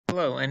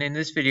Hello, and in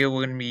this video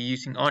we're going to be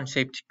using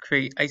Onshape to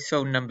create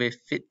ISO number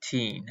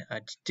 15.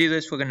 To do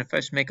this, we're going to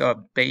first make our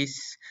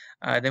base,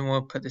 then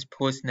we'll put this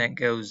portion that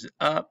goes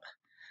up,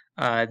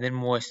 then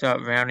we'll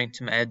start rounding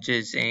some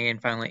edges, and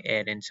finally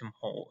add in some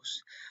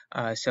holes.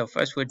 So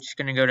first we're just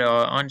going to go to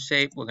our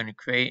Onshape, we're going to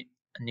create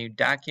a new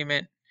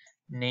document,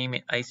 name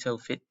it ISO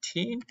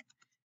 15,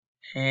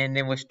 and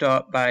then we'll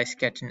start by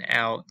sketching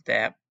out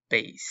that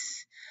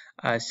base.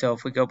 So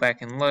if we go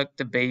back and look,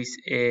 the base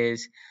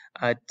is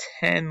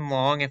 10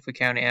 long if we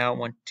count it out,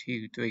 1,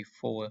 2, 3,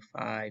 4,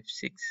 5,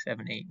 6,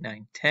 7, 8,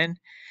 9, 10,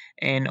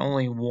 and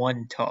only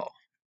 1 tall.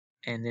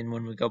 And then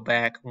when we go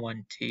back,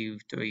 1, 2,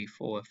 3,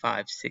 4,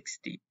 5, 6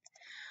 deep.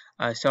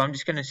 So I'm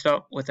just going to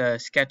start with a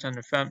sketch on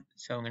the front.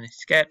 So I'm going to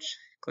sketch,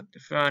 click the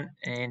front,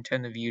 and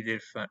turn the view to the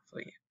front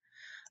for you.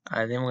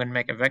 Then we're going to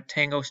make a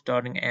rectangle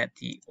starting at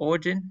the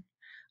origin.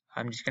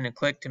 I'm just going to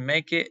click to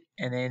make it,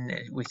 and then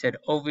we said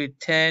over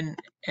 10,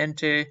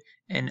 enter,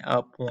 and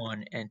up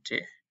 1, enter.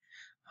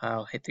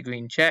 I'll hit the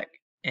green check,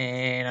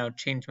 and I'll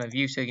change my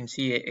view so you can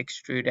see it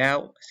extrude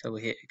out. So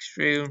we hit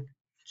extrude,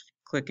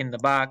 click in the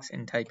box,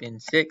 and type in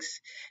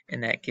 6,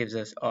 and that gives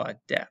us our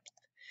depth.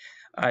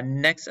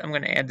 Next, I'm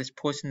going to add this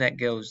portion that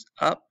goes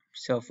up.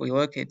 So if we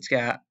look, it's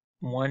got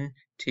 1,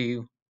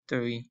 2,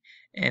 3,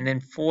 and then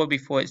 4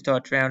 before it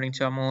starts rounding,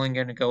 so I'm only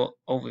going to go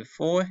over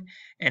 4,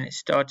 and it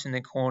starts in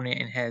the corner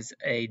and has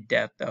a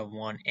depth of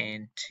 1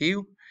 and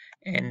 2,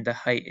 and the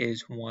height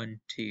is 1,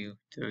 2,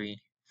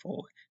 3,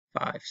 4,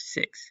 5,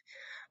 6.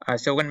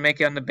 So we're going to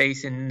make it on the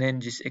base and then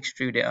just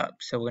extrude it up.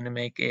 So we're going to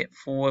make it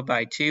 4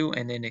 by 2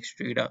 and then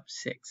extrude up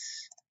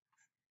 6.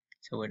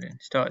 So we're going to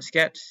start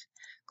sketch,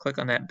 click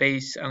on that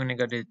base. I'm going to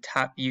go to the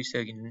top view so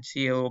you can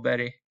see a little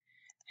better,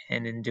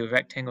 and then do a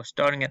rectangle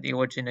starting at the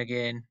origin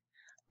again.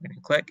 I'm going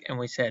to click, and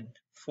we said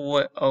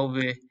 4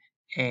 over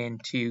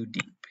and 2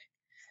 deep,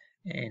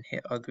 and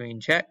hit our green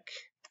check.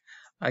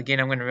 Again,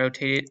 I'm going to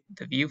rotate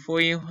the view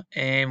for you,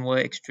 and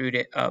we'll extrude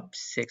it up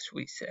 6,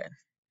 we said.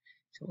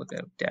 So we'll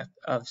go depth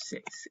of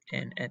 6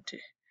 and enter.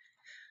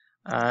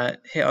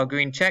 Hit our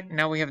green check.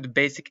 Now we have the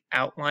basic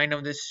outline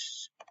of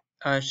this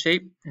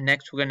shape.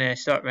 Next, we're going to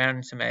start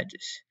rounding some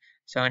edges.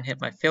 So I'm going to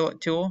hit my fillet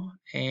tool,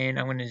 and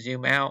I'm going to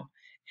zoom out,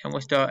 and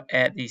we'll start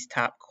at these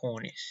top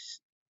corners.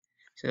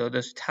 So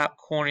those top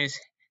corners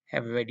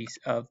have a radius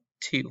of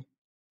 2.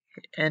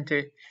 Hit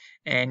enter,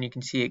 and you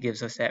can see it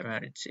gives us that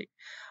rounded shape.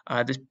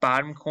 This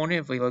bottom corner,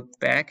 if we look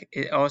back,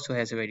 it also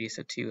has a radius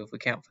of 2. If we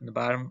count from the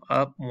bottom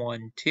up,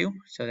 1, 2,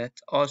 so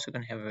that's also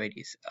going to have a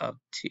radius of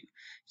 2.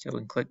 So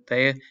we can click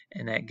there,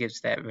 and that gives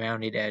that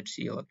rounded edge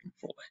that you're looking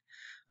for.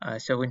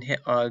 So we can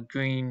hit our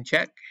green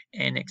check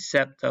and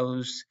accept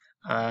those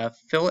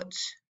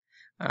fillets.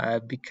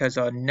 Because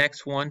our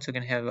next ones are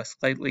going to have a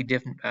slightly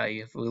different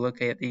value. If we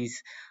look at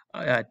these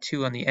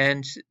 2 on the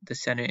ends, the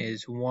center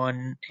is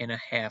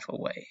 1.5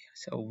 away.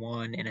 So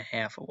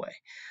 1.5 away.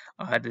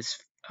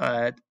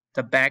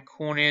 The back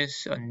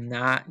corners are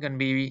not going to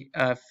be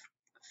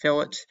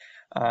fillets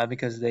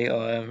because they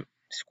are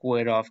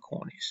squared off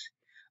corners.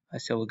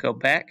 So we'll go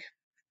back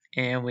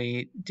and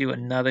we do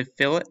another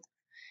fillet,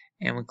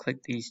 and we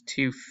click these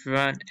 2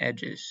 front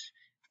edges,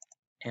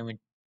 and we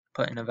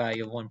put in a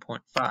value of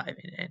 1.5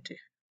 and enter.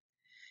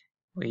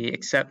 We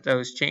accept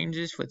those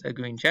changes with a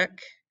green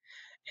check,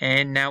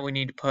 and now we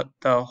need to put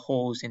the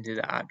holes into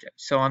the object.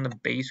 So on the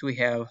base we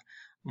have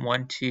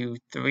 1, 2,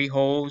 3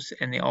 holes,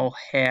 and they all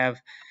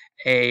have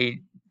a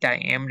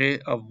diameter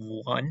of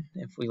 1.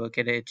 If we look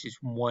at it, it's just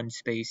 1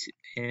 space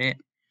in it.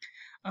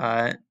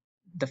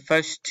 The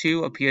first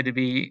 2 appear to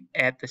be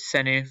at the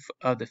center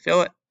of the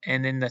fillet,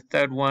 and then the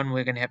third one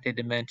we're going to have to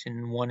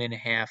dimension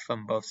 1.5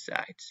 from both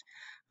sides.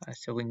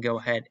 So we can go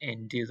ahead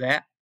and do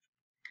that.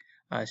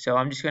 So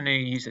I'm just going to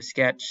use a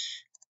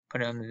sketch,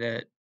 put it on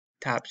the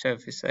top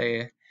surface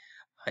layer,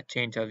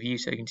 change our view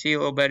so you can see a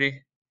little better,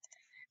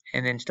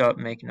 and then start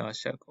making our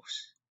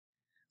circles.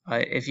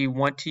 If you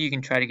want to, you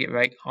can try to get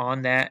right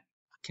on that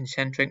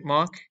concentric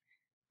mark,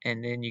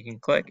 and then you can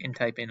click and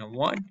type in a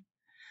 1.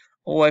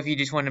 Or if you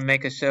just want to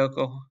make a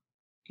circle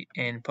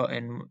and put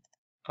in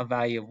a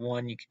value of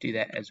 1, you can do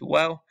that as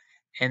well.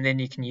 And then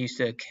you can use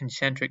the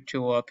concentric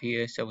tool up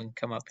here, so we can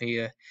come up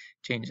here,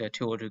 change the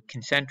tool to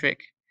concentric,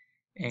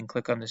 and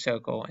click on the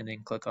circle, and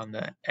then click on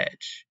the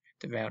edge,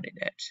 the rounded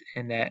edge,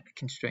 and that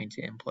constrains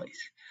it in place.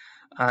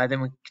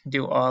 Then we can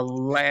do our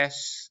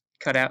last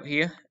cutout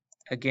here.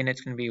 Again,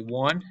 it's going to be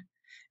 1,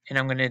 and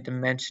I'm going to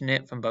dimension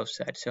it from both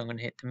sides. So I'm going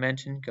to hit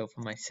dimension, go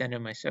from my center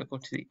of my circle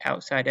to the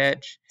outside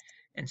edge,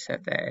 and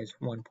set that as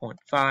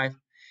 1.5,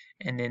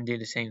 and then do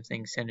the same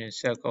thing, center the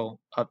circle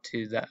up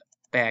to the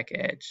back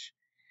edge,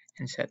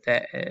 and set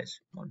that as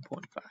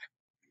 1.5.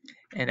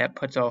 And that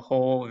puts our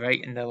hole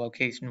right in the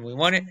location we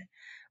want it.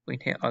 We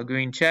can hit our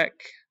green check.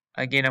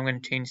 Again, I'm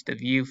going to change the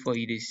view for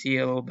you to see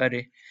a little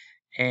better.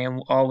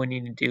 And all we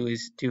need to do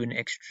is do an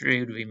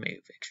extrude remove.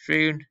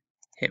 Extrude,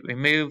 hit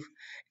remove.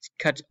 It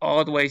cuts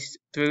all the way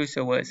through,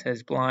 so where it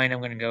says blind, I'm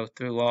going to go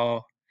through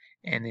all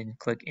and then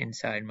click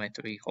inside my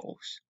 3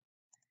 holes.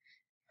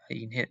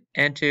 You can hit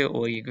enter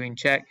or your green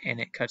check and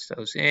it cuts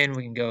those in.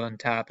 We can go on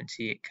top and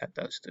see it cut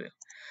those through.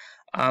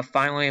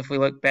 Finally, if we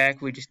look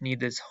back, we just need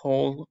this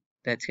hole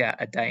that's got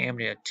a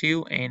diameter of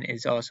 2 and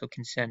is also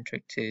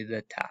concentric to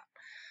the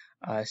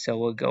top. So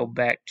we'll go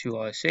back to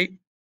our shape.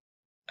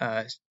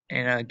 And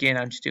again,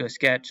 I'll just do a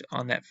sketch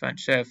on that front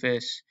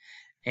surface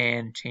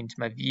and change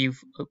my view.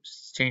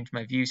 Oops, change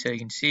my view so you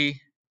can see.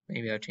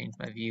 Maybe I'll change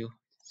my view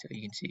so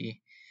you can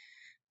see.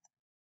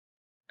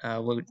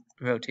 We'll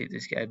rotate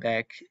this guy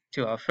back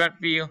to our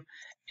front view,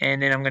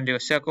 and then I'm going to do a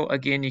circle.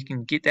 Again, you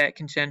can get that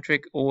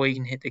concentric, or you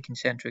can hit the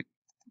concentric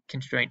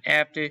constraint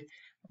after.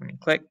 I'm going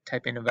to click,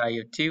 type in a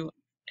value of 2,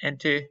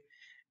 enter,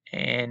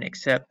 and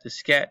accept the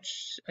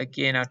sketch.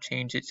 Again, I'll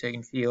change it so you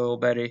can see a little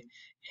better,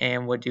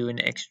 and we'll do an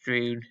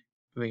extrude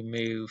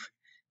remove.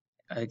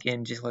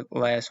 Again, just like the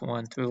last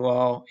one, through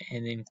all,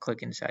 and then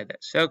click inside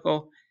that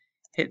circle.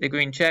 Hit the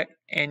green check,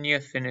 and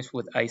you're finished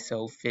with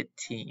ISO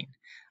 15.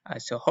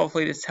 So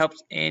hopefully this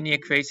helps in your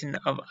creation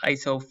of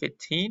ISO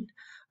 15.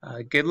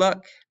 Good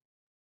luck.